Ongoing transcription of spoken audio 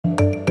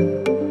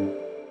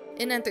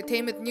In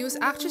entertainment news,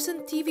 actress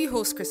and TV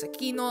host Kris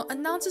Aquino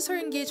announces her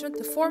engagement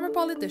to former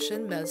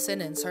politician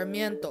Melcin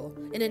Sarmiento.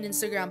 In an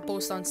Instagram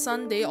post on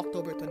Sunday,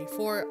 October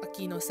 24,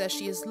 Aquino says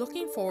she is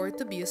looking forward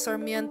to be a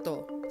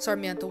Sarmiento.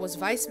 Sarmiento was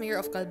vice mayor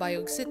of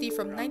Calbayog City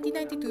from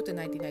 1992 to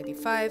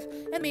 1995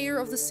 and mayor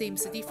of the same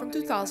city from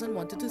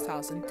 2001 to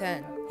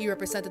 2010. He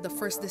represented the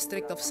 1st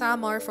District of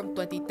Samar from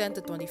 2010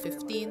 to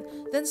 2015,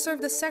 then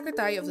served as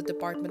Secretary of the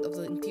Department of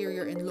the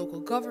Interior and Local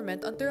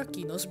Government under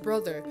Aquino's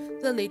brother,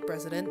 the late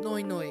President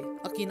Noynoy.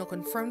 Aquino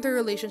confirmed her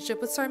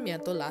relationship with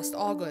Sarmiento last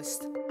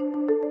August.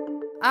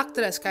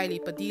 Actress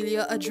Kylie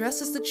Padilla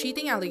addresses the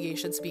cheating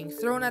allegations being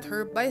thrown at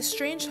her by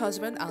estranged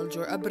husband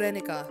Aljur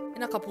Abrenica.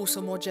 In a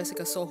Kapuso Mo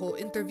Jessica Soho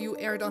interview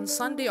aired on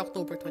Sunday,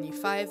 October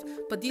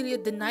 25, Padilla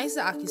denies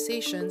the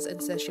accusations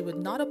and says she would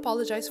not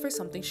apologize for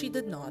something she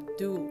did not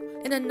do.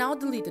 In a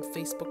now-deleted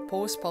Facebook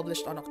post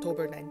published on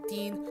October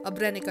 19,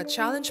 Abrenica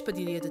challenged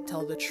Padilla to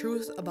tell the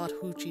truth about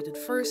who cheated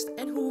first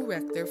and who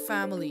wrecked their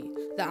family.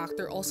 The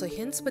actor also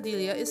hints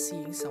Padilla is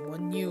seeing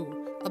someone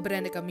new.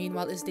 Abrenica,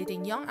 meanwhile, is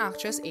dating young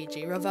actress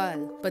AJ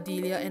Raval.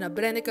 Padilla and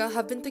Abrenica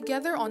have been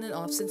together on and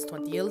off since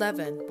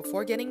 2011,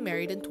 before getting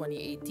married in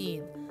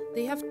 2018.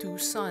 They have 2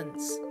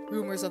 sons.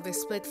 Rumors of their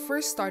split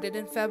first started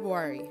in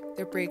February.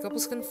 Their breakup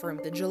was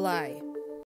confirmed in July.